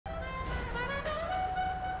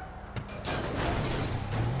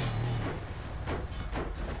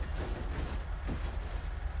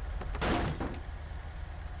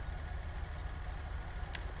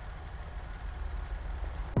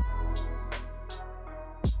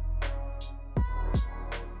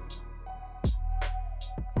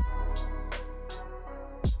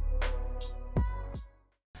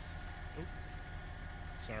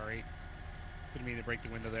to break the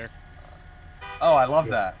window there. Oh, I love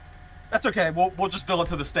that. That's okay. We'll just bill it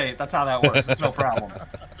to the state. That's how that works. It's no problem.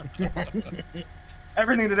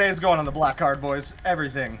 Everything today is going on the black card, boys.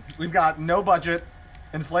 Everything. We've got no budget.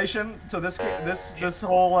 Inflation to this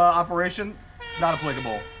whole operation, not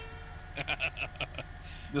applicable.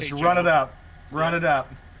 Just Hey, run Joe. it up. Run it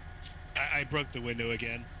up. I broke the window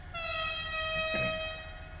again.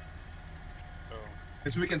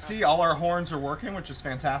 As we can see, all our horns are working, which is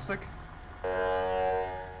fantastic.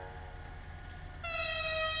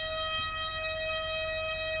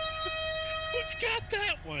 Who's got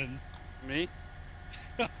that one? Me?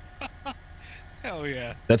 Hell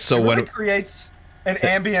yeah. That's so it really when creates an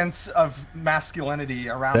ambience of masculinity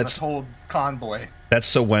around this whole convoy. That's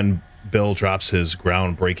so when Bill drops his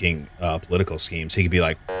groundbreaking political schemes, he could be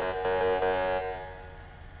like,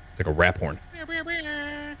 it's like a rap horn.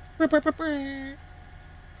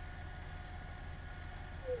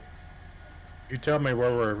 You tell me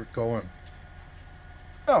where we're going.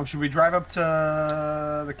 Oh, should we drive up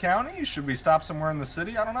to the county? Should we stop somewhere in the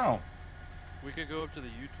city? I don't know. We could go up to the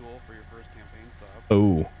U-Tool for your first campaign stop.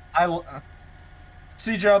 Oh.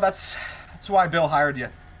 See, Joe, that's why Bill hired you.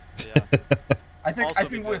 Yeah. I think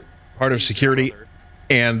we're part of security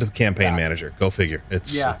and campaign manager. Go figure.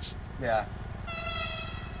 It's yeah.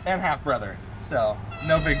 And half brother. So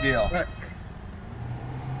no big deal.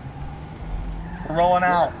 We're rolling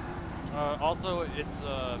out. Also, it's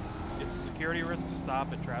a security risk to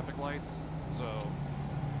stop at traffic lights, so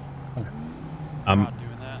I'm not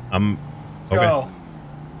doing that. Okay. Go.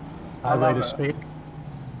 High rate of speed.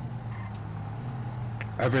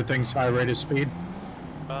 Everything's high rate of speed.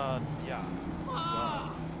 Yeah.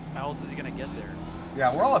 How else is he gonna get there?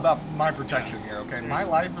 Yeah, we're all about my protection here, okay? My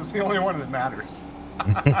life is the only one that matters.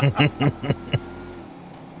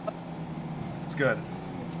 It's good.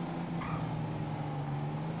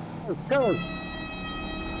 Go.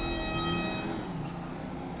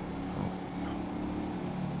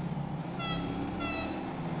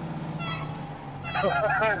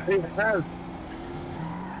 Yes.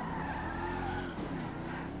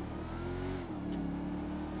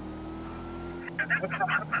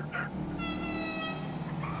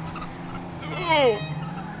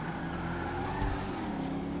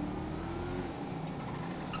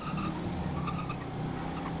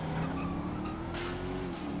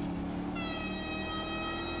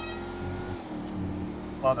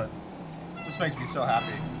 Love it. This makes me so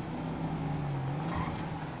happy.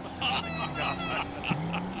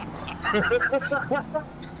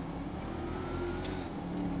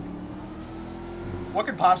 What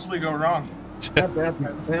could possibly go wrong? It's up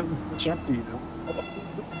to you.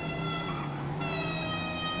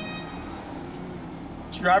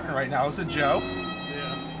 Who's driving right now? Is it Joe?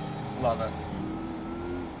 Yeah. Love it.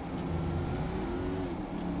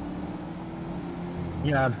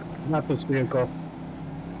 Yeah, not this vehicle.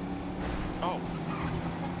 Oh.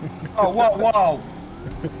 Oh, whoa.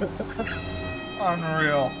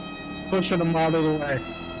 Unreal. Pushing them out of the way.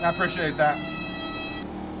 I appreciate that.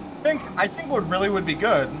 I think what really would be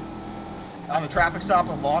good on a traffic stop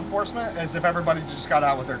with law enforcement is if everybody just got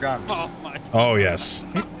out with their guns. Oh my. Oh, yes.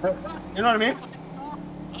 You know what I mean?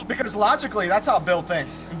 Because logically, that's how Bill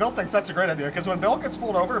thinks. And Bill thinks that's a great idea, because when Bill gets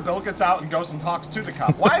pulled over, Bill gets out and goes and talks to the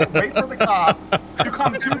cop. Why wait for the cop to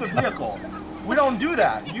come to the vehicle? We don't do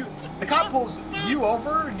that. The cop pulls you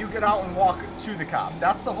over, you get out and walk to the cop.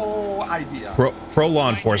 That's the whole idea. Pro law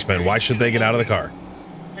enforcement. Why should they get out of the car?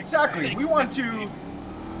 Exactly. We want to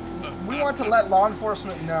let law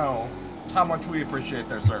enforcement know how much we appreciate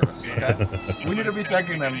their service. Okay? We need to be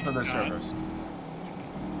thanking them for their service.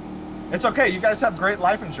 It's okay. You guys have great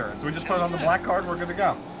life insurance. We just put it on the black card. We're good to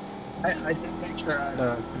go. I did make sure I had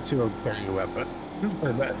a concealed carry weapon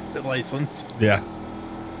for the license. Yeah.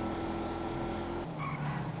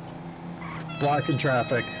 Blocking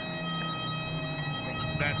traffic.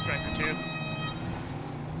 That's Striker 2.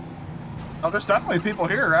 Oh, there's definitely people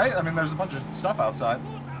here, right? I mean, there's a bunch of stuff outside.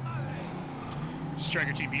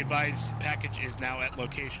 Striker 2, be advised, package is now at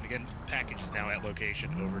location. Again, package is now at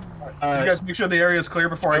location. Over. You guys make sure the area is clear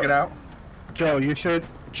before I get out. Joe, you should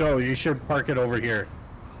park it over here.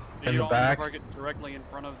 In the back. Park it directly in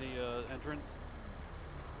front of the entrance.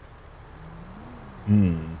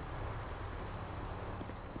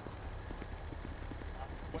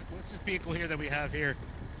 What's this vehicle here that we have here?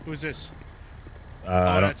 Who's this?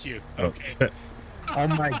 Oh, that's you. Okay. Oh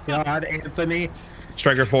my God, Anthony.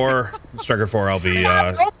 Striker 4, I'll be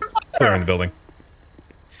clearing the building.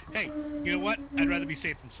 Hey, you know what? I'd rather be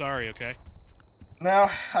safe than sorry, okay? No,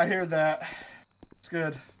 I hear that. It's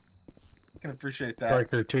good. I can appreciate that.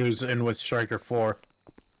 Striker 2's in with Striker 4.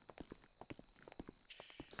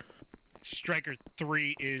 Striker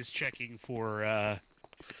 3 is checking for any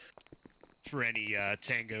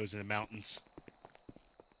tangos in the mountains.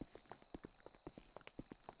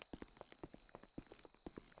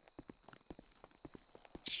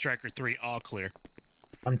 Striker 3, all clear.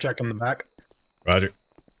 I'm checking the back. Roger.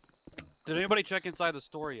 Did anybody check inside the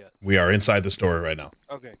store yet? We are inside the store right now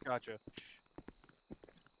Okay, gotcha.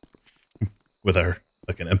 with our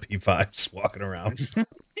like an MP5s walking around.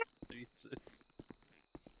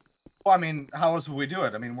 Well, I mean, how else would we do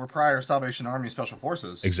it? I mean, we're prior Salvation Army Special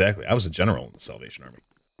Forces. Exactly. I was a general in the Salvation Army.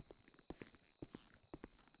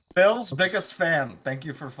 Bill's biggest fan. Thank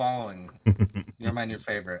you for following. You're my new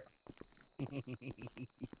favorite.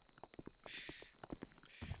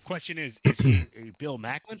 Question is he a Bill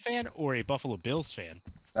Macklin fan or a Buffalo Bills fan?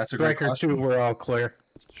 That's a great Striker question. 2, we're all clear.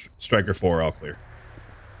 Striker 4, all clear.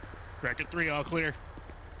 Striker 3, all clear.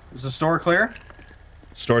 Is the store clear?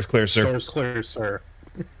 Store's clear, sir. Store's clear, sir.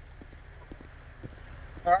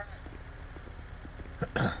 All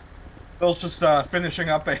right. Bill's just finishing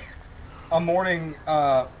up a morning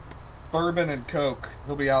bourbon and Coke.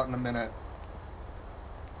 He'll be out in a minute.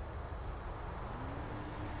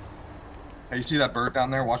 Hey, you see that bird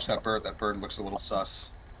down there? Watch that bird. That bird looks a little sus.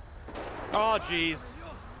 Oh, jeez.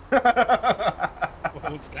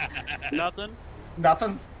 What was that? Nothing?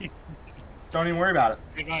 Nothing? Don't even worry about it.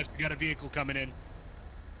 Hey guys, we got a vehicle coming in.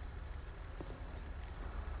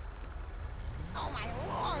 Oh my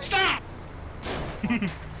lord! Stop!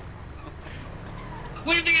 Leave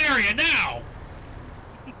the area now!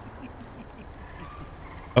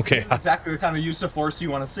 Okay. This is exactly the kind of use of force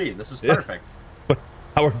you want to see. This is perfect.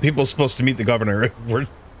 How are people supposed to meet the governor if we're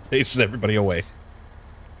chasing everybody away?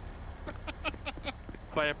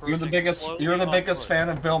 You're the biggest fan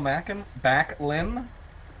of Bill Macklin? Macklin?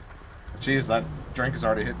 Jeez, that drink has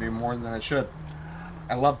already hit me more than it should.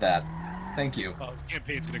 I love that. Thank you. Oh, this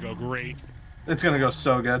campaign's gonna go great. It's gonna go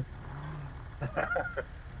so good. Alright,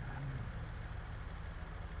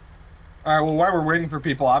 well, while we're waiting for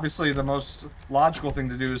people, obviously the most logical thing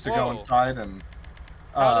to do is to go Whoa. inside and...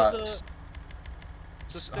 How did the hold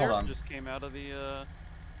stairs on. just came out of the,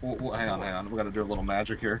 Hang on. We gotta do a little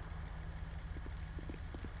magic here.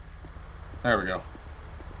 There we go.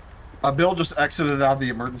 Bill just exited out the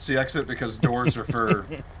emergency exit because doors are for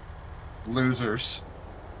losers.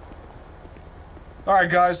 Alright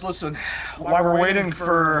guys, listen. While we're waiting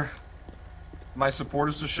for my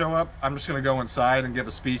supporters to show up, I'm just gonna go inside and give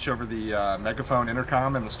a speech over the megaphone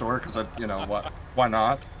intercom in the store, because you know what? Why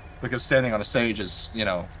not? Because standing on a stage is, you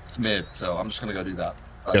know, it's mid, so I'm just gonna go do that.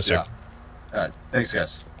 Yes, sir. Yeah. Alright, thanks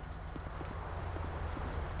guys.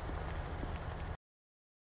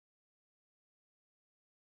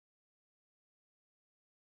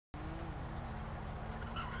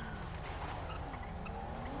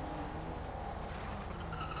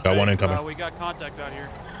 Got one incoming. we got contact out here.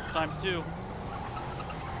 ×2. Of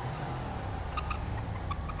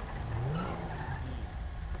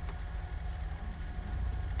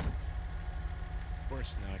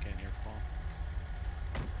course, now I can't hear Paul.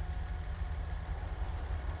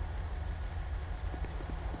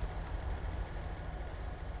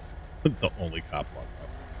 The only cop logged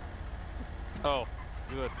off. Oh,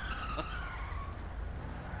 good.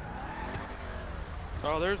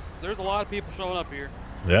 Oh, there's a lot of people showing up here.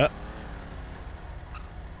 Yeah.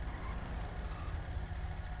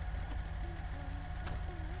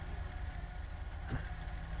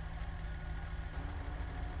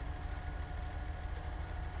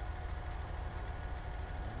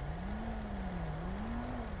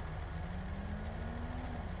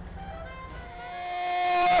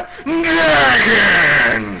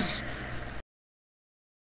 Dragons!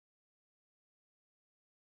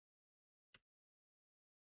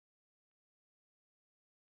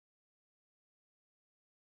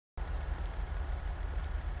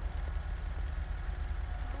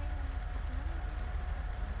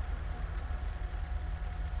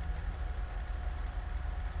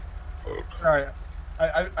 Alright,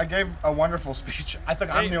 I gave a wonderful speech. I think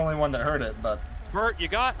I'm Hey. the only one that heard it, but... Bert, you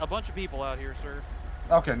got a bunch of people out here, sir.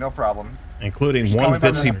 Okay, no problem. Including Just call one me by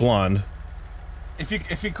ditzy name. blonde.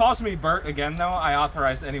 If he calls me Bert again, though, I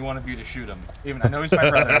authorize any one of you to shoot him. Even I know he's my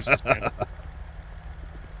brother.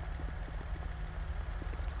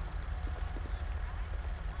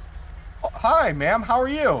 Oh, hi, ma'am. How are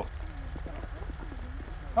you?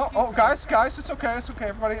 Oh, guys, it's okay. It's okay.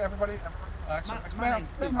 Everybody, relax. My Ma'am,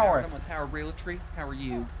 name's Sue how are Howard. you? I'm with Howard Realty. How are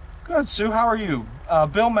you? Good, Sue. How are you?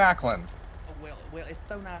 Bill Macklin. Oh, well, it's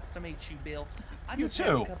so nice to meet you, Bill. I You just have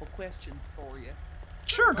too. a couple questions for you.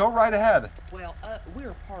 Sure, go right ahead. Well,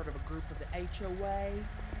 we're part of a group of the HOA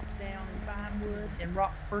down in Vinewood and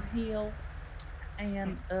Rockford Hills,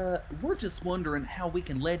 And we're just wondering how we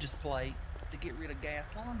can legislate to get rid of gas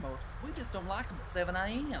lawnmowers. We just don't like them at 7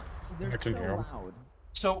 a.m. They're so loud.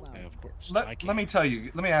 So Yeah, of course. I let can't. me tell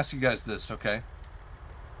you, let me ask you guys this, okay?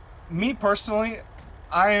 Me personally,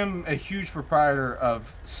 I am a huge proprietor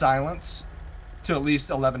of silence till at least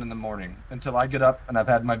 11 in the morning until I get up and I've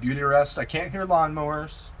had my beauty rest. I can't hear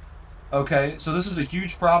lawnmowers. Okay, so this is a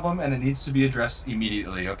huge problem and it needs to be addressed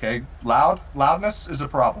immediately. Okay, loudness is a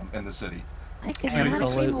problem in the city. I could not agree more.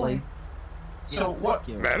 Absolutely. So what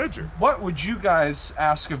Manager. what would you guys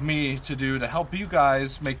ask of me to do to help you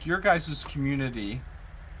guys make your guys' community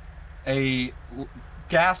a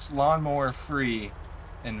gas lawnmower free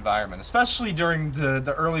environment, especially during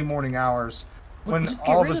the early morning hours when Just get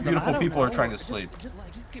all rid those of 'em. I beautiful don't people are know. trying to Just- sleep?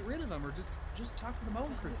 Just get rid of them, or just talk to the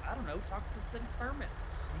motor crew. I don't know. Talk to the city permits.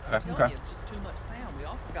 I'm Okay, telling okay. you, it's just too much sound. We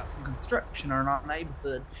also got some construction in our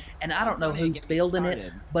neighborhood, and I don't know who's building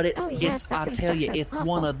it, but it's Oh, yeah, it's. I second tell you, stuff is it's one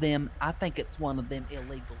awful. of them. I think it's one of them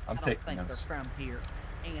illegals. I'm I don't taking think notes. they're from here.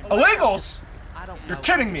 And Illegals? I don't know. You're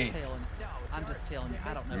kidding I'm me. just telling you. I'm just telling you.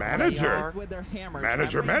 I don't know. who Manager. they are. With their hammers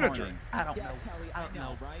Manager, every manager. morning. I don't Yeah, know. Kelly, I don't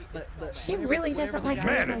know. right? But, It's so but bad. She really doesn't whatever like the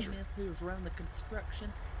guy Manager. is who's running the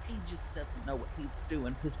construction, he just doesn't know what he's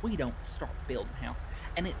doing because we don't start building houses.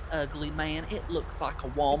 And it's ugly, man. It looks like a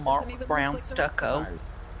It Walmart doesn't even look brown like the rest of stucco.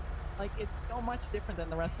 ours. Like, it's so much different than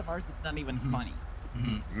the rest of ours. It's not even funny.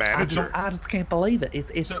 Manager. I just can't believe it.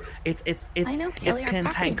 It's So- I know, Kelly, it's our property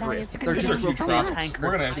cantankerous. values are They're gonna This be is just a real huge so problem. much. cantankerous.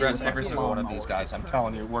 We're gonna address They every want single one of lawnmowers. these guys. I'm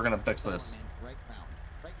telling you, we're gonna fix this. Right now.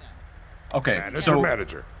 Right now. Okay, Manager, so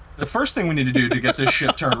manager. the first thing we need to do to get this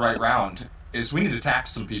shit turned right round is we need to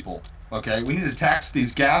tax some people. Okay, we need to tax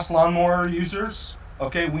these gas lawnmower users.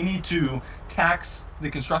 Okay, we need to tax the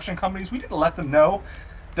construction companies. We need to let them know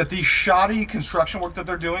that these shoddy construction work that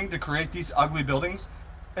they're doing to create these ugly buildings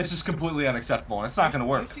is just completely unacceptable, and it's not going to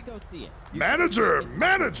work. You should go see it. You should Manager, go see it.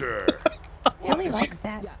 manager. Kelly likes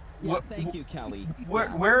that. Yeah, yeah, What- thank you, Kelly. Yes.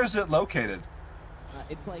 Where is it located?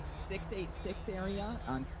 It's like 686 area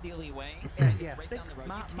on Steely Way. Yeah, It's yeah, right down the road.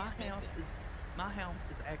 my You can't miss house it. is my house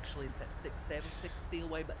is actually at 676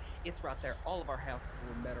 Steelway, but it's right there. All of our houses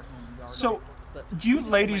are in better home and garden. So, networks, but you we just wanna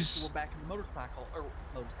make ladies- sure we're back in the motorcycle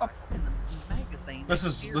in the magazine. This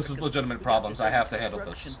is here this is because legitimate we got problems. this I have to other handle this.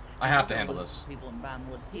 construction, I and have we're to gonna handle lose this. some people in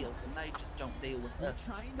Vinewood Hills, and they just don't deal with We're us.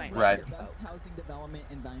 trying to Thank build Right. the best housing development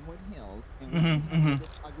in Vinewood Hills, and Mhm, we can't mhm. have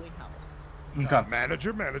this ugly house. Okay.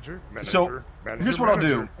 Manager, manager, manager. So, manager, here's what I'll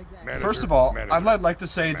manager, do. Exactly. manager, First of all, manager. I'd like to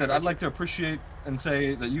say that I'd Manager. like to appreciate and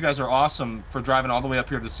say that you guys are awesome for driving all the way up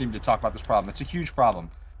here to see me to talk about this problem. It's a huge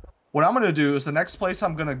problem. What I'm going to do is the next place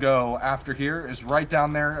I'm going to go after here is right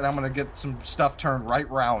down there, and I'm going to get some stuff turned right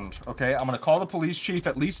round, okay? I'm going to call the police chief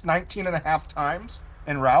at least 19 and a half times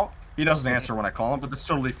en route. He doesn't answer when I call him, but that's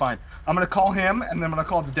totally fine. I'm going to call him, and then I'm going to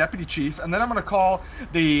call the deputy chief, and then I'm going to call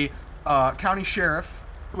the county sheriff,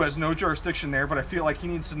 who has no jurisdiction there, but I feel like he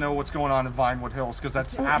needs to know what's going on in Vinewood Hills, because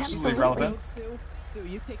that's Oh, absolutely absolutely. relevant. Sue,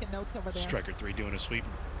 you taking notes over there? Striker 3 doing a sweep.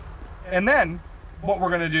 And then what we're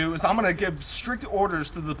going to do is I'm going to give strict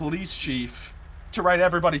orders to the police chief to write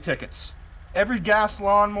everybody tickets. Every gas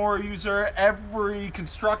lawnmower user, every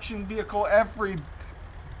construction vehicle, every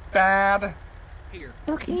bad. Here,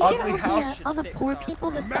 Oh, can you Ugly get house. all the poor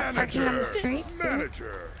people to stop parking on the streets? too?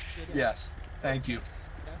 Manager. Yes, thank you.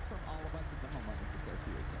 That's from all of us at the Homeowners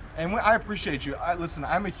Association. And I appreciate you. Listen,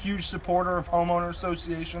 I'm a huge supporter of homeowner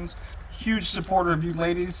associations, huge supporter of you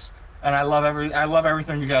ladies, and I love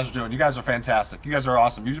everything you guys are doing. You guys are fantastic. You guys are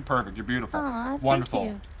awesome. You're perfect. You're beautiful. Aw, thank Wonderful.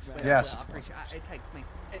 you. Yes. I appreciate it. Takes me,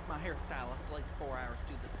 my hairstylist at least 4 hours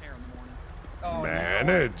to do this hair in the morning. Oh,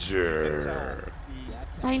 Manager.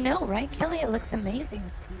 I know, right, Kelly? It looks amazing.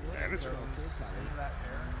 Manager.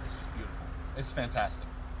 It's fantastic.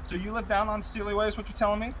 So you live down on Steely Way is what you're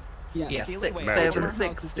telling me? Yeah, Steely Way.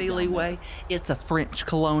 676 Steely Way. It's a French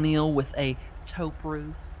colonial with a taupe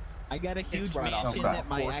roof. I got a huge right off mansion the that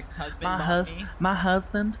my course. ex-husband My bought me.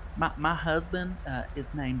 my husband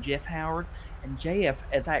is named Jeff Howard, and JF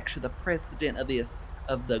is actually the president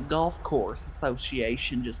of the golf course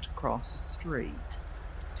association just across the street.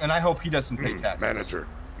 And I hope he doesn't pay taxes. Manager.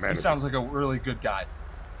 He Manager. sounds like a really good guy.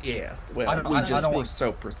 Yes, I well, don't- we I just don't- we're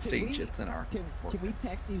so prestigious in our. Can we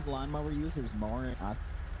tax these lawnmower users more and us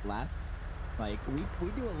less? Like we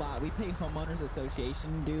do a lot. We pay homeowners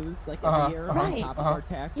association dues like every year on Right. top of our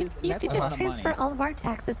taxes, and You that's could a lot just of money. transfer all of our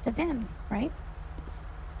taxes to them, right?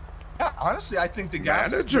 Yeah, honestly, I think the gas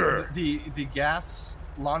Manager. the gas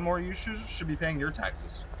lawnmower users should be paying your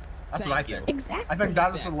taxes. That's what I Thank you. think. Exactly. I think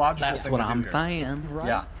that is the logical That's thing what to do I'm here. saying. Right?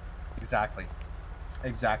 Yeah. Exactly.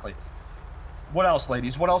 Exactly. What else,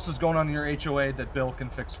 ladies? What else is going on in your HOA that Bill can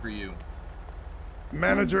fix for you?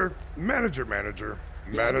 Manager, manager, manager,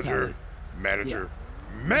 manager, manager,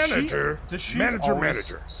 manager, Does she manager, always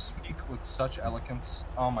manager. speak with such eloquence?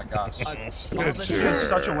 Oh my gosh. She Manager. has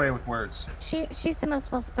such a way with words. She's the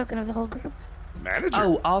most well-spoken of the whole group. Manager.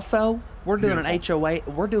 Oh, also, we're doing an Beautiful. HOA.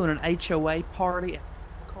 We're doing an HOA party.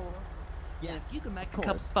 Of course. Yes. If you can make of a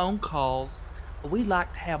couple course. phone calls, we'd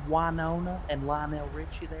like to have Winona and Lionel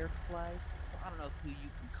Richie there to play. So I don't know who you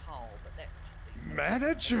can call, but that should be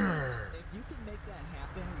Manager. If you can make that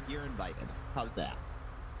happen, you're invited. How's that?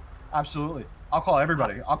 Absolutely. I'll call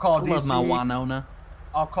everybody. I'll call I DC. love my Winona.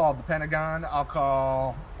 I'll call the Pentagon. I'll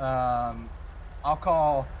call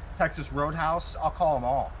Texas Roadhouse. I'll call them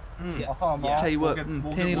all. I'll call them all. Tell you what,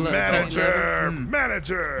 we'll Penny we'll Look- get- Manager. Mm.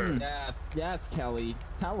 Manager. Yes, yes, Kelly.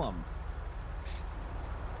 Tell them.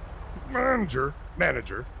 Manager.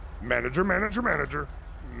 Manager. Manager. Manager. Manager.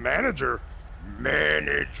 Manager.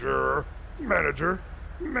 Manager. Manager.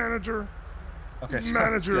 Manager. Okay, so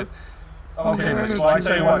Manager. that's good. Okay, Manager. well, I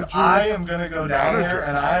tell you what, Manager. I am gonna go down Manager. here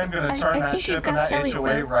and I am gonna I turn that think you ship and got that Kelly's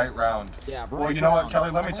HOA vote. right round. Yeah, Well, right you know what, round.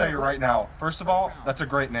 Kelly? Let me I'm tell you right now. First of all, that's a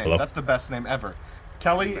great name. Hello? That's the best name ever.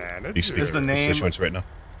 Kelly Manager. He's speaking Is the to name- constituents right now.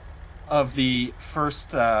 of the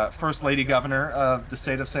first lady governor of the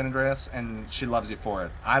state of San Andreas, and she loves you for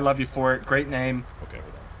it. I love you for it. Great name. Okay,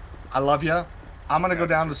 hold on. I love you. I'm gonna go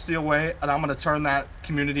down the Steelway and I'm gonna turn that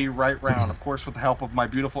community right round. Of course, with the help of my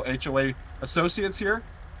beautiful HOA associates here.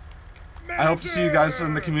 I hope to see you guys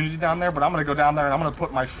in the community down there, but I'm gonna go down there and I'm gonna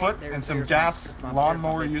put my foot in some gas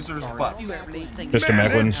lawnmower users' If you butts. ever need anything, Mr.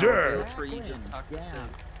 Macklin. Manager. feel free to just talk to Yeah. Sue.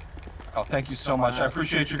 Oh, thank you so much. I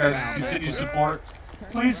appreciate your guys' continued support.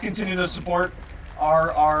 Please continue to support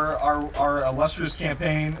our illustrious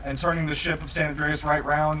campaign and turning the ship of San Andreas right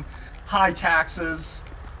round. High taxes.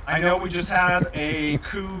 I know we just had a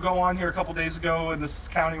coup go on here a couple days ago, and this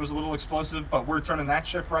county was a little explosive, but we're turning that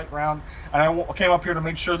ship right round. And I came up here to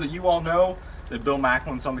make sure that you all know that Bill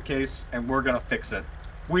Macklin's on the case, and we're gonna fix it.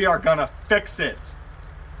 We are gonna fix it.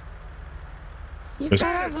 You Mr.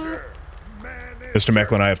 got our vote. Mr.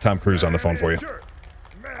 Macklin, I have Tom Cruise on the phone for you.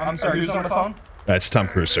 I'm sorry, who's on the phone? It's Tom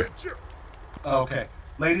Cruise, sir. Okay.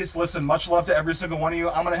 Ladies, listen, much love to every single one of you.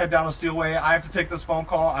 I'm going to head down to Steelway. I have to take this phone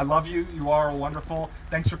call. I love you. You are wonderful.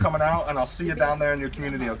 Thanks for coming out, and I'll see you down there in your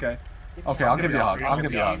community, okay? Okay, I'll give you a hug. I'll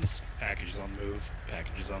give you a hug. Packages on the move.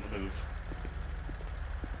 Packages on the move.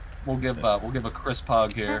 We'll give a crisp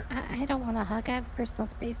hug here. I don't want to hug. I have personal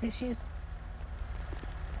space issues.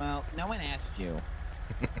 Well, no one asked you.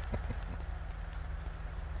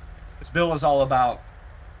 This bill is all about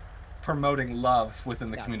promoting love within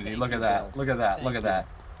the Yeah, community. thank Look you, at that. Bill. Look at that. Thank Look at you. that.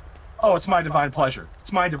 Oh, it's my divine pleasure.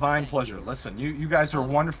 It's my divine Thank pleasure. you. Listen, you guys are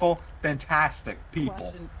wonderful, fantastic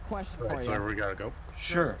people. Question for you. we gotta go.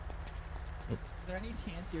 Sure. Is there any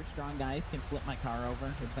chance your strong guys can flip my car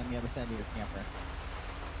over? It's on the other side of your camper.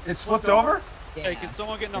 It's flipped over? Hey, can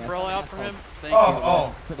someone get an Yeah, umbrella some out for asshole. him? Thank you.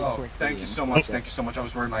 Oh, Pretty oh, quick thank for you you. so much. Thank you so much. I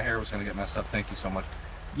was worried my hair was going to get messed up. Thank you so much.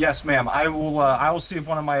 Yes, ma'am. I will see if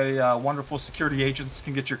one of my wonderful security agents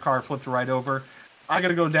can get your car flipped right over. I got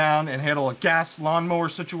to go down and handle a gas lawnmower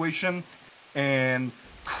situation and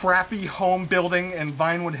crappy home building in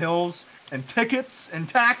Vinewood Hills and tickets and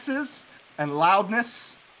taxes and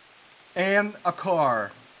loudness and a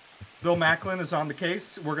car. Bill Macklin is on the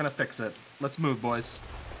case. We're going to fix it. Let's move, boys.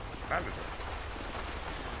 Manager.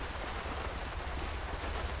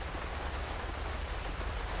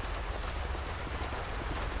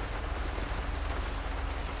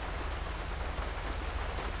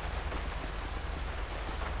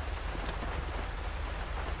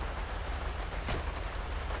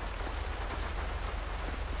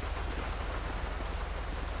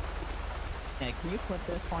 Hey, can you flip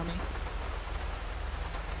this for me?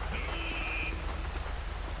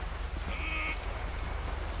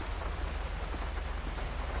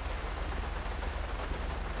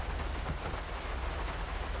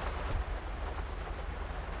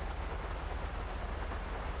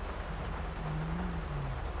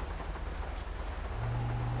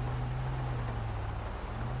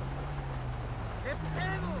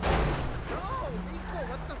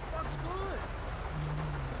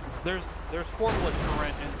 There's forklift for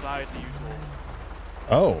rent inside the usual.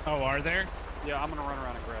 Oh, Oh, are there? Yeah, I'm gonna run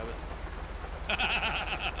around and grab it.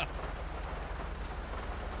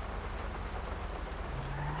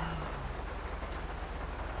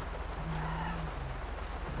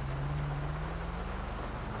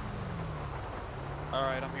 All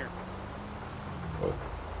right, I'm here.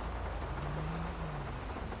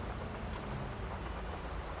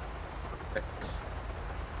 Perfect.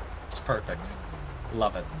 It's perfect.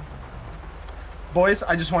 Love it. Boys,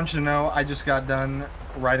 I just want you to know I just got done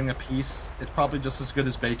writing a piece. It's probably just as good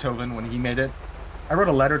as Beethoven when he made it. I wrote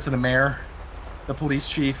a letter to the mayor, the police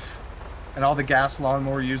chief, and all the gas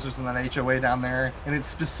lawnmower users in that HOA down there, and it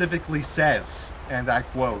specifically says, and I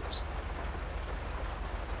quote,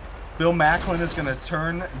 Bill Macklin is going to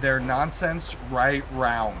turn their nonsense right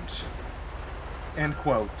round. End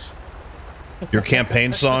quote. Your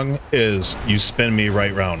campaign song is "You Spin Me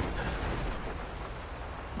Right Round."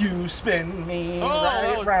 You spin me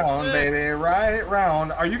right round, sick. baby, right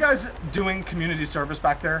round. Are you guys doing community service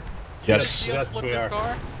back there? Yes. You Yes, flip we this are.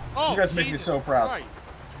 car? Oh, You guys make me Jesus so proud. Christ.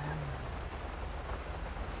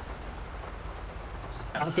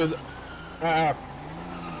 After the, yeah,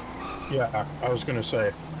 I was gonna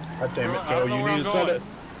say. God damn it, I Joe! don't know You where need to I'm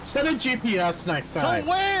set a GPS next time. To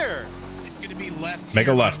where? It's going to be left. Make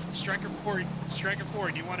a here. left. Striker forward. Striker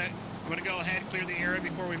forward. You want to go ahead, clear the area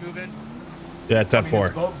before we move in? Yeah, I 10-4. mean,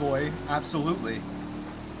 it's Boat Boy, absolutely.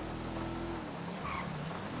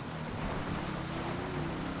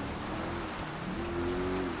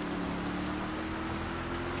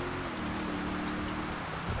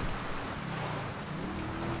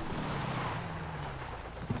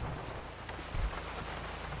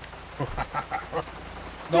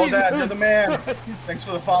 No, Dad, you're the man. Thanks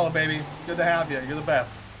for the follow, baby. Good to have you. You're the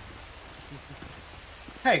best.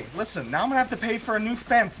 Hey, listen, now I'm gonna have to pay for a new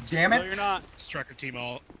fence, damn it. No, you're not. Striker team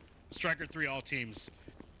all. Striker 3 all teams.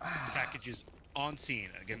 Packages on scene.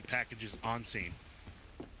 Again, packages on scene.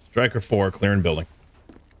 Striker 4, clearing building.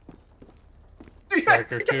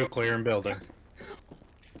 Striker 2, clearing building.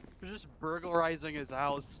 You're just burglarizing his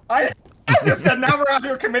house. I just said now we're out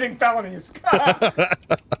here committing felonies.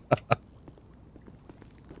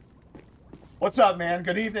 What's up, man?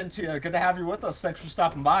 Good evening to you. Good to have you with us. Thanks for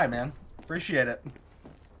stopping by, man. Appreciate it.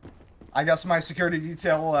 I guess my security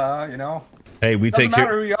detail, you know, Hey, we doesn't take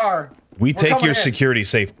matter your who you are. we We're take coming your in. security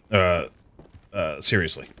safe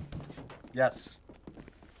seriously. Yes.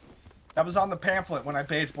 That was on the pamphlet when I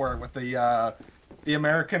paid for it with the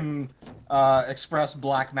American Express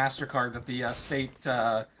Black MasterCard that the state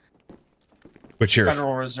With your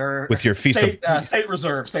Federal Reserve with your Visa state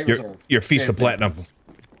Reserve your Visa State- Platinum.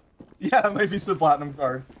 Yeah, my Visa Platinum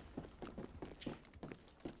card.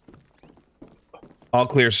 All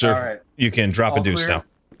clear, sir. All right. You can drop a All deuce clear. now.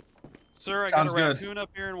 Sir, I Sounds got a good. raccoon up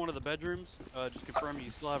here in one of the bedrooms. Just confirming you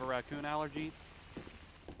still have a raccoon allergy.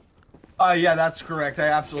 Yeah, that's correct. I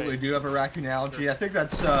absolutely Okay. do have a raccoon allergy. I think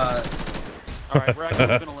that's Alright,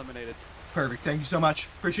 raccoon's been eliminated. perfect. Thank you so much.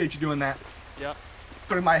 Appreciate you doing that. Yep.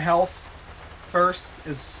 Putting my health first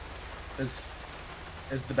is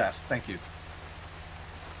the best. Thank you.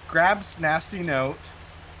 Grabs nasty note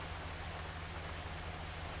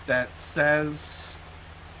that says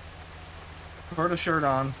put a shirt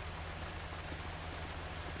on.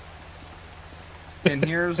 And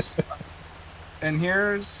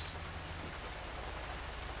here's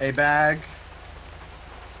a bag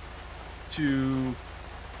to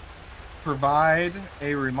provide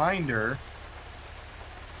a reminder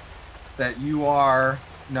that you are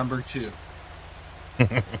number 2.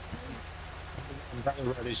 I'm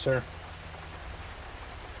ready, sir.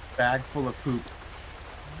 Bag full of poop.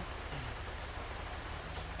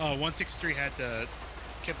 163 kept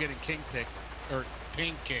getting king picked or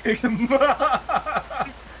king kicked.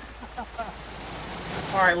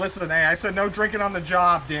 All right, listen, hey, I said no drinking on the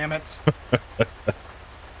job, damn it. I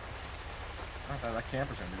thought that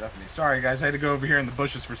camper's gonna do that to me. Sorry, guys, I had to go over here in the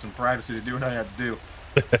bushes for some privacy to do what I had to do.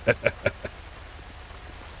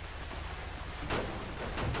 All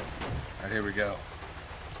right, here we go.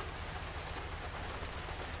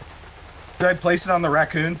 Should I place it on the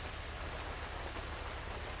raccoon?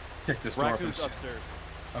 Kick this door Raccoon's open. upstairs.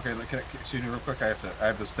 Okay, look, excuse me real quick. I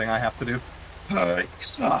have this thing I have to do.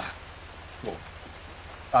 Cool.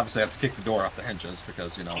 Obviously, I have to kick the door off the hinges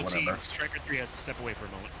because, you know, All whatever. teams, Striker 3 has to step away for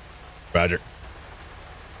a moment. Roger.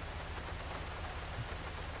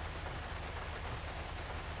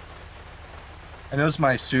 I notice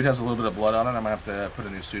my suit has a little bit of blood on it. I'm gonna have to put a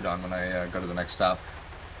new suit on when I go to the next stop.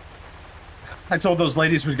 I told those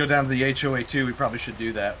ladies we'd go down to the HOA too. We probably should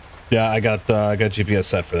do that. Yeah, I got GPS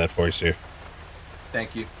set for that for you, sir.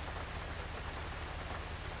 Thank you.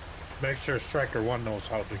 Make sure Striker 1 knows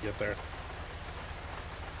how to get there.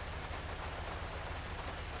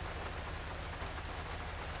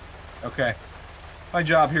 Okay. My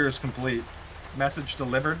job here is complete. Message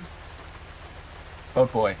delivered. Oh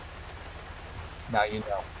boy. Now you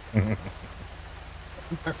know.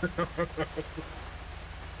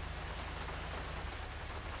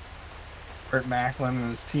 Burt Macklin and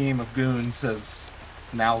his team of goons has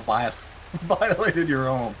now violated your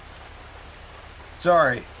home.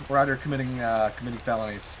 Sorry, we're out here committing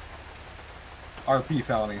felonies. RP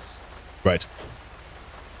felonies. Right.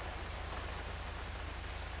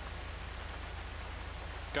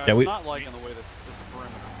 Guys, Yeah, I'm not liking the way that this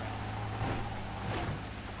perimeter fence.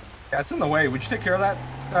 Yeah, it's in the way. Would you take care of that,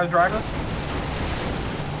 driver?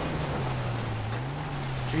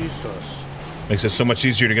 Jesus. Makes it so much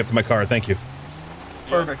easier to get to my car. Thank you.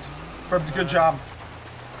 Perfect. Perfect. Good job.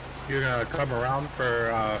 You're gonna come around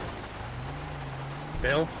for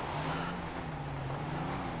Bill?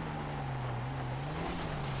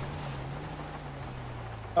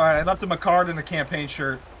 All right, I left him a card and a campaign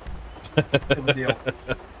shirt. Good deal.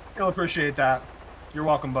 He'll appreciate that. You're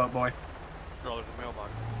welcome, boat boy. Girl, there's a mailbox.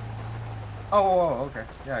 Oh, okay.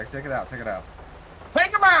 Yeah, take it out. Take it out.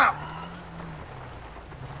 Take him out!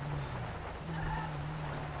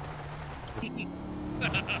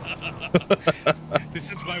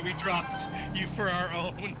 This is why we dropped you for our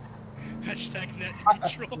own. Hashtag net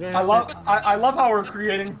neutral. I love how we're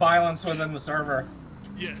creating violence within the server.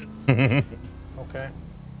 Yes. Okay.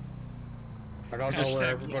 I don't know where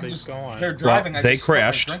everybody's going. They're driving. Well, they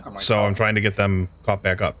crashed, so I'm trying to get them caught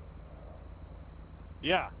back up.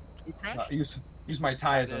 Yeah. Who crashed? Use my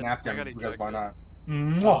tie as a napkin because why not?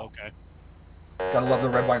 Oh, okay. Gotta love the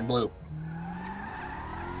red, white, and blue.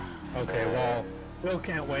 Okay, well, Bill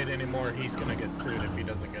can't wait anymore. He's gonna get sued if he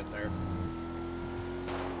doesn't get there.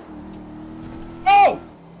 Oh!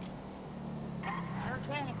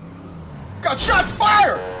 Got shots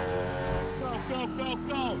fired!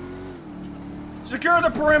 Go! Secure the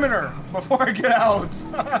perimeter before I get out.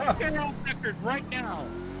 Get out record right now.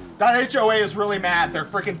 That HOA is really mad. They're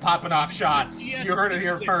freaking popping off shots. Yes, You heard it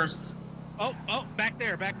here first. Oh, back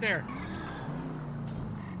there.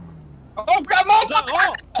 Oh, got multiple!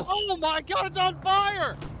 Oh my God, it's on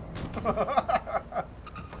fire!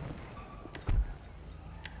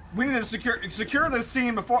 We need to secure this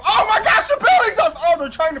scene before. Oh my gosh, the building's up! Oh, they're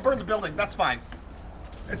trying to burn the building. That's fine.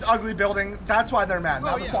 It's ugly building. That's why they're mad.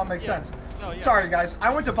 Now this all makes sense. Oh, yeah. Sorry, guys.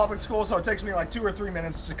 I went to public school, so it takes me like 2 or 3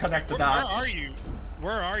 minutes to connect the dots.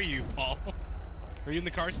 Where are you, Paul? Are you in the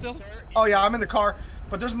car still? Oh yeah, I'm in the car.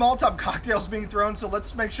 But there's Molotov cocktails being thrown, so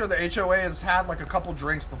let's make sure the HOA has had like a couple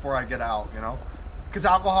drinks before I get out, you know? Because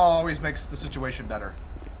alcohol always makes the situation better.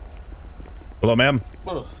 Hello, ma'am.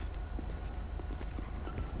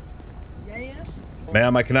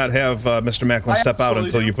 Ma'am, I cannot have Mr. Macklin step out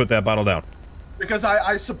until you put that bottle down. Because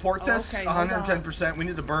I support this Okay, 110%. We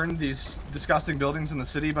need to burn these disgusting buildings in the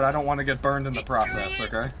city, but I don't want to get burned in the process,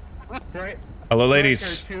 okay? Right. Hello,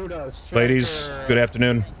 ladies. Ladies, good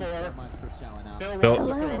afternoon. Thank you so much for showing up. Bill,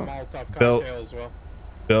 Bill, as well.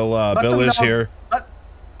 Bill is here.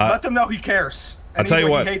 Let them know he cares. I'll tell you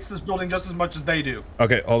what. He hates this building just as much as they do.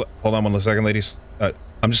 Okay, hold on 1 second, ladies.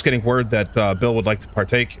 I'm just getting word that Bill would like to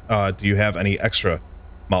partake. Do you have any extra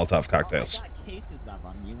Molotov cocktails? I got cases of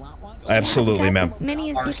them. You want one? Absolutely, ma'am. As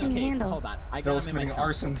many as you Arson. can handle. Hold on. I got Bill's them in my committing trunk.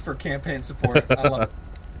 arson for campaign support. I love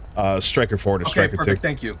it. Striker 4 to Okay, Striker 2. perfect.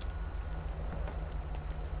 Thank you.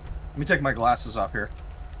 Let me take my glasses off here.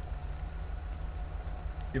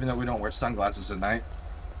 Even though we don't wear sunglasses at night.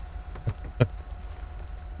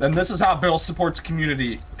 Then this is how Bill supports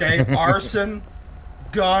community. Okay? Arson,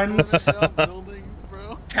 guns, buildings,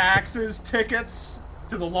 bro. taxes, tickets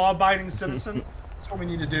to the law-abiding citizen. That's what we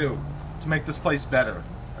need to do to make this place better.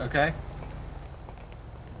 Okay?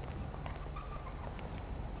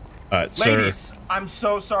 Sir. Ladies, I'm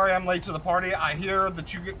so sorry I'm late to the party. I hear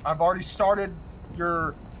that I've already started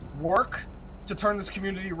your work to turn this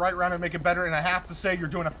community right around and make it better, and I have to say you're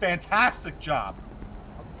doing a fantastic job.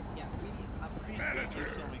 Yeah, we appreciate you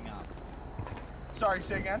showing up. Sorry,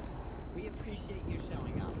 say again? We appreciate you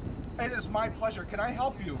showing up. It is my pleasure. Can I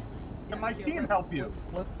help you? Can my Here, team help you?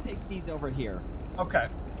 Let's take these over here. Okay.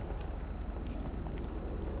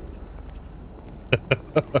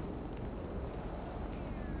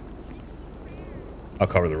 I'll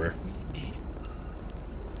cover the rear.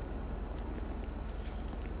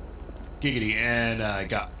 Giggity, and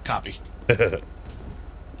got copy. Put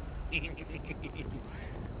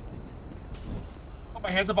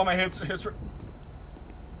my hands up on my hips.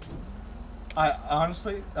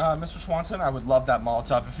 Honestly, Mr. Swanson, I would love that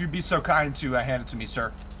Molotov. If you'd be so kind to hand it to me,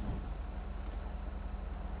 sir.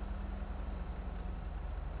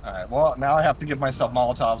 Alright, well, now I have to give myself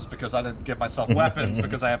Molotovs because I didn't give myself weapons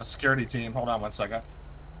because I have a security team. Hold on 1 second.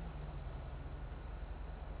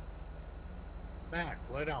 Mac,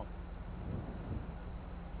 lay down.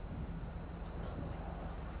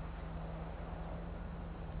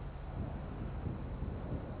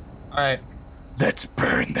 Alright. Let's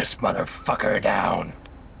burn this motherfucker down.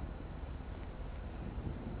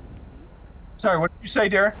 Sorry, what did you say,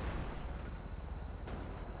 dear?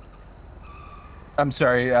 I'm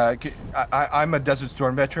sorry, I'm a Desert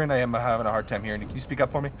Storm veteran. I am having a hard time hearing you. Can you speak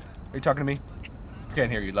up for me? Are you talking to me?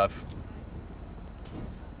 Can't hear you, love.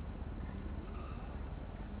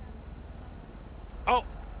 Oh.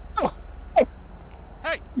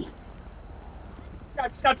 Hey.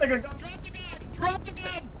 Gotta take a gun. Drop the gun! Drop the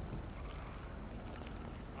gun!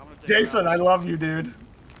 I'm gonna take Jason, I love you, dude.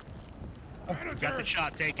 Got the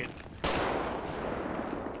shot, take it.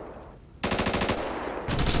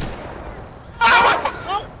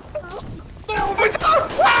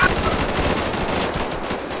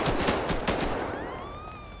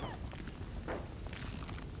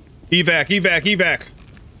 Evac, evac, evac.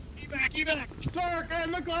 Evac, evac! Sir, get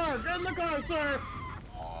in the car! Get in the car, sir!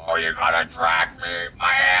 Oh, you gotta track me.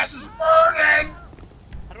 My ass is burning.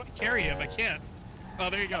 How do I carry him? I can't. Oh,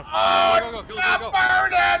 there you go. Oh, go, I'm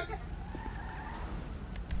burning.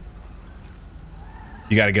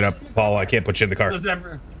 You gotta get up, Paul. I can't put you in the car.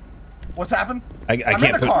 What's happened? I I'm can't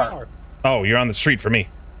in the put. car. Oh, you're on the street for me.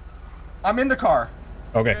 I'm in the car.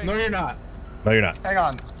 Okay. No, you're not. No, you're not. Hang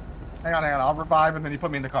on. Hang on. I'll revive and then you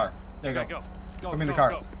put me in the car. There you Okay, go. go. Put me in the car.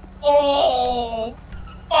 Go. Oh,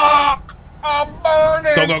 fuck! I'm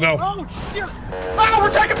burning. Go, go, go. Oh, shit! Oh,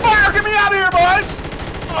 we're taking fire! Get me out of here, boys!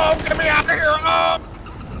 Oh, get me out of here! Oh,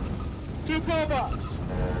 2 pillbox.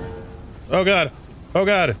 Oh god. Oh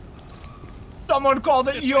god. someone call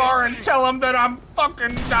the ER and tell them that I'm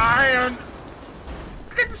fucking dying.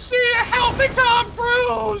 I can see you. Help me, Tom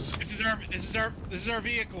Cruise! This is our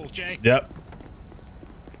vehicle, Jay. Yep.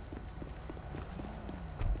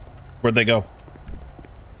 Where'd they go?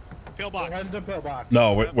 Pillbox. Head to pillbox.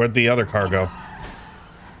 No, where'd the other car go?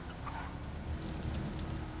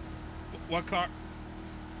 What car?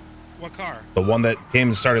 What car? The one that came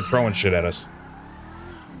and started throwing shit at us.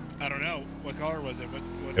 I don't know. What car was it? What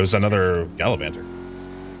It was another Gallivanter.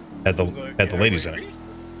 Had the ladies in it.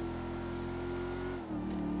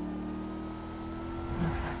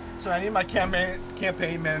 So I need my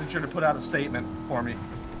campaign manager to put out a statement for me.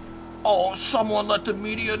 Oh, someone let the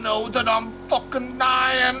media know that I'm fucking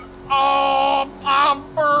dying. Oh, I'm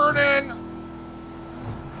burning.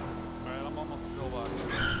 Alright, I'm almost to pillbox.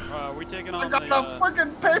 We taking I on got the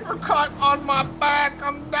freaking paper cut on my back.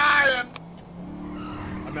 I'm dying.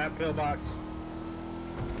 I'm at pillbox.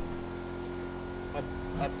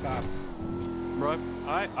 Up top. Bro,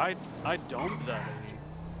 I domed that lady.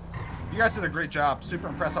 You guys did a great job. Super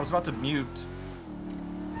impressed. I was about to mute.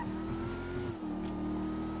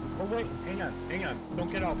 Oh wait, hang on.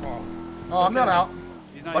 Don't get out, Paul. Oh, I'm not out.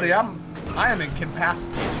 He's not Buddy, even- I am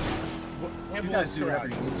incapacitated. You Ambulance guys do whatever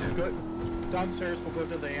you garage. need to. Go, downstairs, we'll go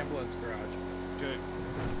to the ambulance garage. Okay.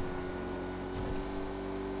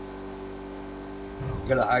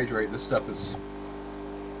 Gotta hydrate. This stuff is.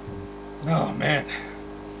 Oh man,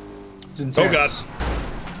 it's intense. Oh god.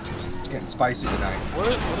 It's getting spicy tonight. What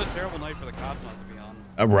a terrible night for the cops not to be on.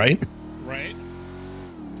 Right? Right?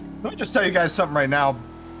 Let me just tell you guys something right now.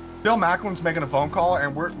 Bill Macklin's making a phone call,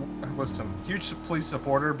 and we're with some huge police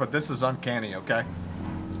supporter, but this is uncanny. Okay,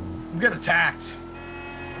 I'm getting attacked.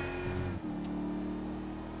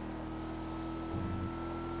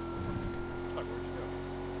 Fuck, where'd you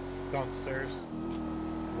go? Downstairs,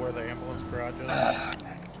 where the ambulance garage is.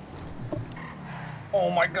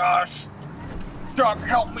 Oh my gosh, Chuck,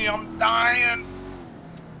 help me! I'm dying.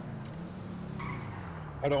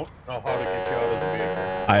 I don't know how to get you out of the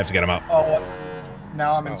vehicle. I have to get him out. Oh,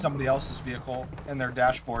 now I'm in somebody else's vehicle in their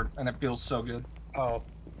dashboard, and it feels so good. Oh.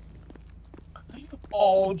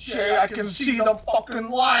 Oh, Jay, I can see the fucking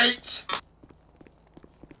light.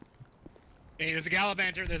 Hey, there's a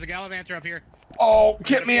Gallivanter. There's a Gallivanter up here. Oh,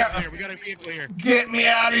 get me out! We got a vehicle here. Get me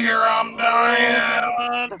out of here! I'm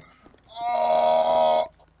dying. Oh.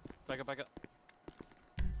 Back up, back up.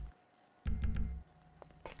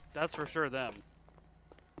 That's for sure them.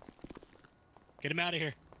 Get him out of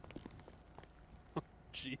here.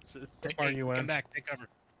 Jesus. Are you in? Come back. Take cover.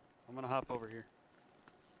 I'm gonna hop over here.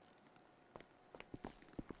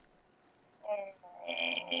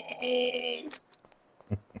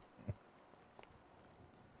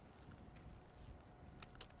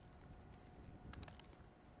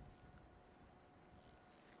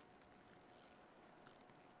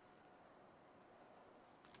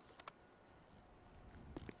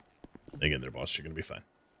 Hang in there, boss. You're gonna be fine.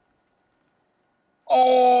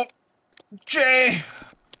 Oh, Jay,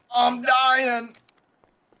 I'm dying.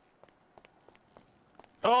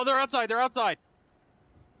 Oh, they're outside. They're outside.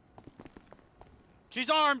 She's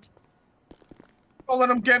armed. Don't let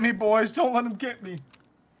them get me, boys. Don't let them get me.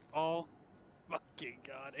 Oh, fucking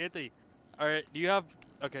God, Anthony. All right, do you have?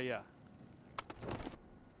 Okay, yeah.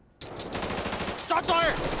 Shots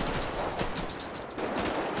fired.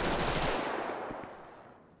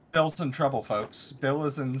 Bill's in trouble, folks. Bill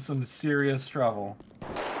is in some serious trouble.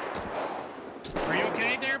 Are you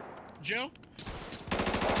okay there, Joe?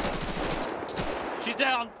 She's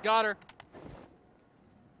down. Got her.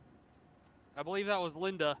 I believe that was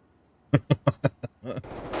Linda.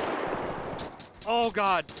 Oh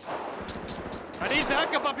God! I need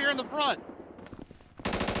backup up here in the front.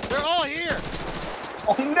 They're all here.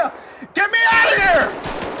 Oh no! Get me out of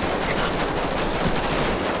here!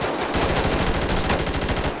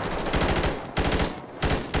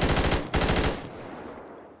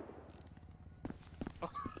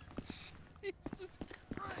 Jesus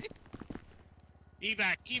Christ!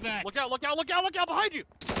 Evac, evac. Look out! Look out! Look out! Look out behind you!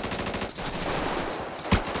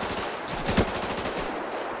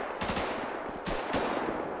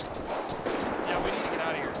 Yeah, we need to get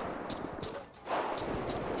out of here.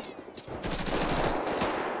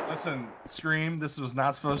 Listen, Scream, this was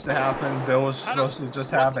not supposed to happen. Bill was supposed to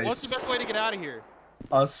just have What's the best way to get out of here?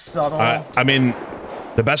 a subtle... I mean,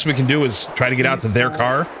 the best we can do is try to get out to their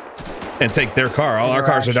car and take their car. All our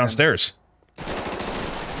cars are downstairs.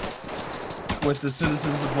 with the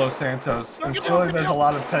citizens of Los Santos. I'm feeling there's a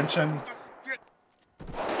lot of tension.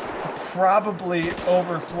 Probably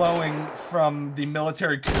overflowing from the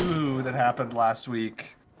military coup that happened last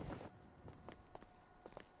week.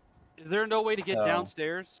 Is there no way to get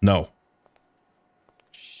downstairs? No.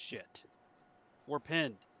 Shit. We're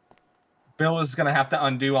pinned. Bill is going to have to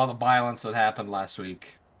undo all the violence that happened last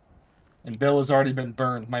week. And Bill has already been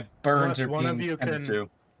burned. My burns are one being of you tended can to.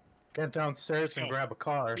 get downstairs and grab a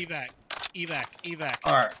car. Evac. Evac. Evac.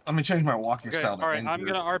 All right, let me change my walking Okay, style. all right, I'm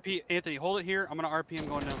going to RP. Anthony, hold it here. I'm going to RP him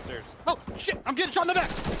going downstairs. Oh, shit! I'm getting shot in the back!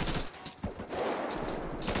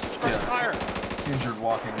 Yeah. Fire! Injured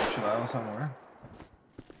walking style somewhere.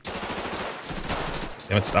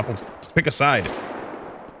 Damn it, stop him. Pick a side.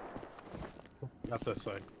 Not this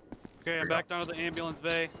side. Okay, I'm back down to the ambulance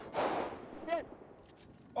bay.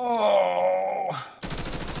 Oh! I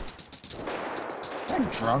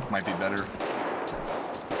think drunk might be better.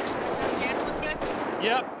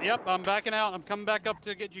 Yep, I'm backing out. I'm coming back up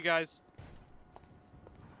to get you guys.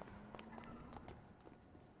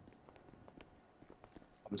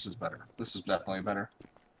 This is better. This is definitely better.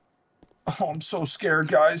 Oh, I'm so scared,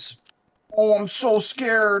 guys. Oh, I'm so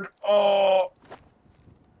scared. Oh.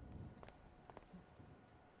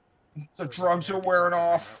 The drugs are wearing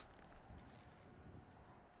off.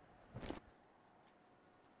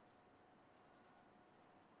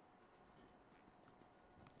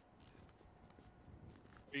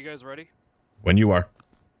 Are you guys ready? When you are.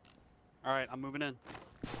 All right, I'm moving in.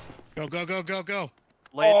 Go, go, go, go, go.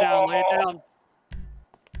 Lay it down, lay it down.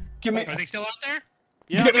 Give me. Are they still out there?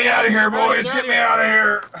 Yeah, Get me out of here, boys. Get me out of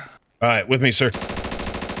here. All right, with me, sir.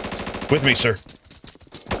 With me, sir.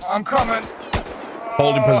 I'm coming.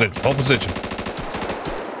 Hold in position. Hold position.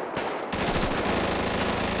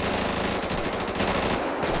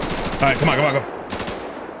 All right, come on, come on, come on.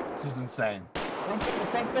 This is insane.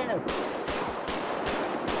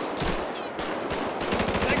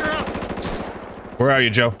 Take her out. Where are you,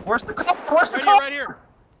 Joe? Where's the cop? Where's the Right cop? here, right here.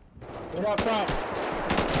 What up, top?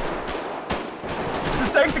 Is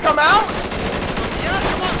it safe to come out? Yeah,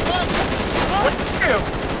 come on, come on. Where's you?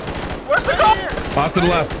 Where's the cop? Off to the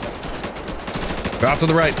left. Off to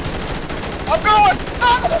the right. I'm going.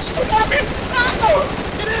 Oh, there's someone at me. Oh.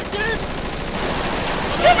 Get in, get in.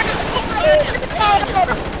 Get me out.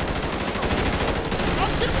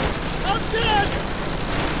 I'm dead.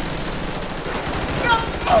 No,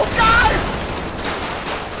 oh, guys.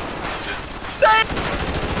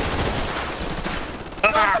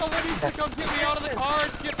 Somebody needs to come get me out of the car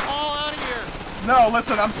and get Paul out of here. No,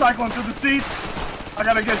 listen, I'm cycling through the seats. I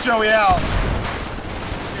gotta get Joey out.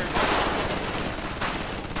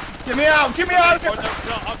 Get me out! Get me out of here! Oh,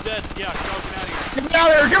 no, I'm dead. Yeah, go, get out of here. Get me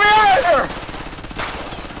out of here! Get me out of here!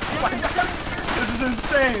 Oh my God. This is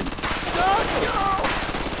insane. No.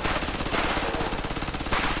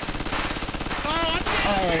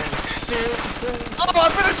 Oh,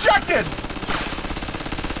 I've been ejected!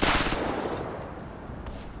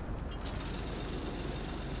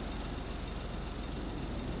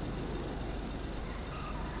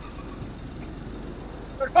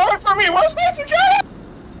 They're coming for me! Where's Mason J?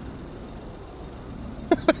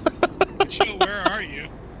 Joe, where are you?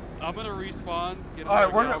 I'm gonna respawn. Get All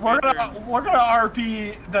right, we're gonna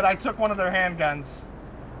RP that I took one of their handguns.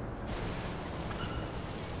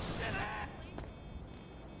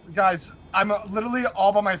 Guys, I'm literally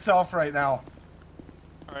all by myself right now.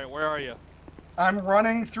 All right, where are you? I'm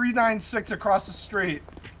running 396 across the street.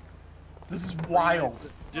 This is wild.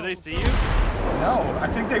 Do they see you? No, I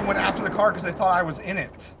think they went after the car because they thought I was in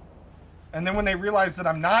it. And then when they realize that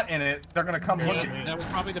I'm not in it, they're gonna come look at me. That was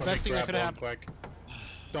probably the best thing that could happen. Quick.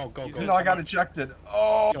 Go, go, go. No, I got ejected.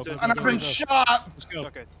 Oh, Go, go, and go, I've been go. shot. Let's go.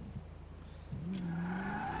 Okay.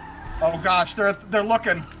 Oh gosh, they're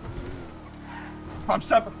looking. I'm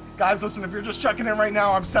seven. Guys, listen, if you're just checking in right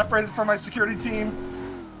now, I'm separated from my security team.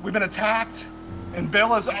 We've been attacked, and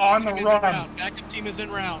Bill is on the run. Backup team is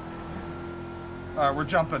en route. All right, we're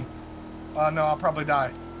jumping. No, I'll probably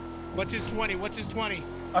die. What's his 20? What's his 20?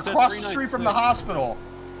 Across the street from the hospital.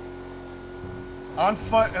 On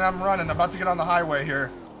foot, and I'm running. I'm about to get on the highway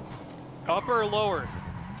here. Upper or lower?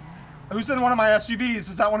 Who's in one of my SUVs?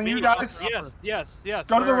 Is that one of you guys? Yes, yes, yes.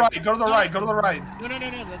 Go to the right. Go to the right. Go to the right. No.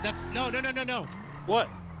 That's no. What?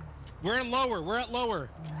 We're in lower. We're at lower.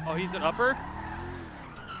 Oh, he's in upper?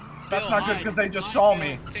 That's Bill, not good hide. because they just Hide, saw Bill.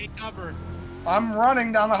 me. Take cover. I'm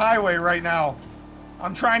running down the highway right now.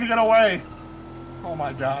 I'm trying to get away. Oh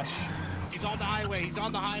my gosh. He's on the highway. He's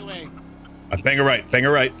on the highway. Bang her right. Bang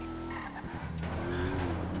her right.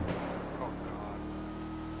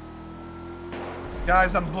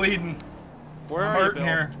 Guys, I'm bleeding. Where I'm are you, hurting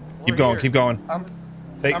Bill? here. Keep going. Keep going. I'm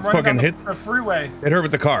Take running down fucking the freeway. hit her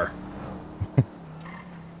with the car.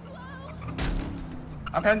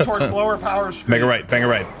 I'm heading towards Lower Power Street. Bang her right. Bang her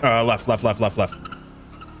right. Left. Oh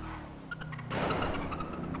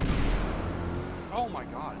my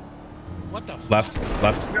god. What the? Left.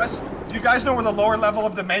 Do you guys know where the lower level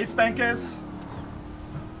of the Maze Bank is?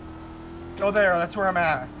 Go there. That's where I'm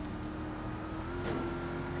at.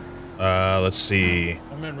 Let's see.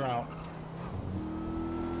 I'm en route.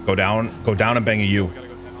 Go down and bang a U. We gotta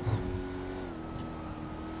go down.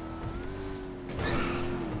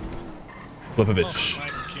 Flip a bitch. Oh my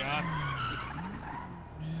god.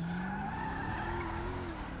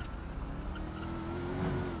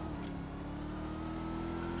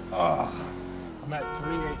 I'm at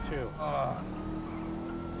 382.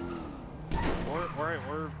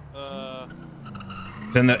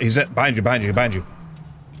 He's behind you.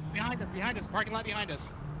 Behind us. Parking lot behind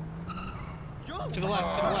us. To the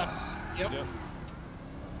left. Yep.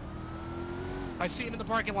 I see him in the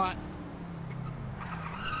parking lot.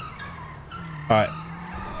 All right.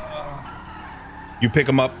 You pick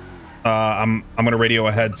him up. I'm gonna radio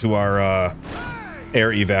ahead to our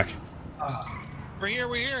air evac.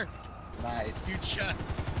 We're here. Nice. Huge shot.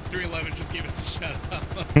 311 just gave us a shut up.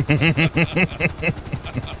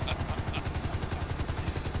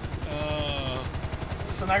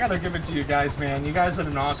 Listen, I gotta give it to you guys, man. You guys did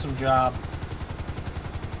an awesome job.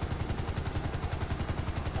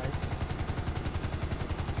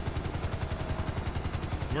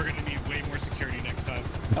 We're gonna need way more security next time.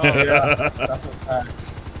 Oh yeah, that's a fact.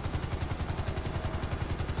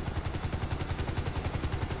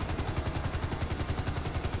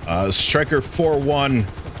 Striker 4-1.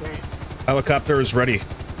 Helicopter is ready.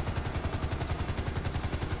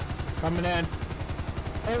 Coming in.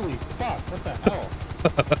 Holy fuck, what the hell?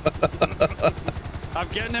 I'm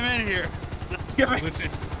getting him in here.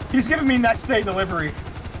 He's giving me next day delivery.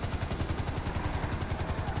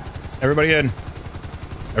 Everybody in.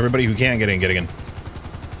 Everybody who can get in, getting in.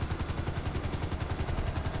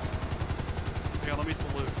 Yeah, let me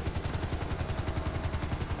salute.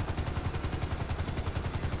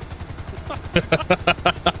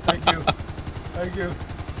 Thank you.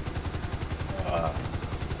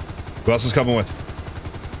 Who else is coming with?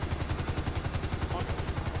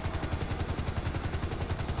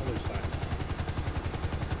 Other side.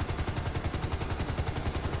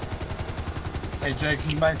 Hey Jake,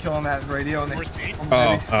 you mind killing that radio? We're safe.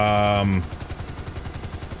 Oh,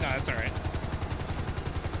 No, that's all right.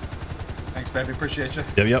 Thanks, baby. Appreciate you.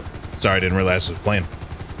 Yep. Sorry, I didn't realize it was playing.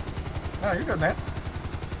 No, you're good, man.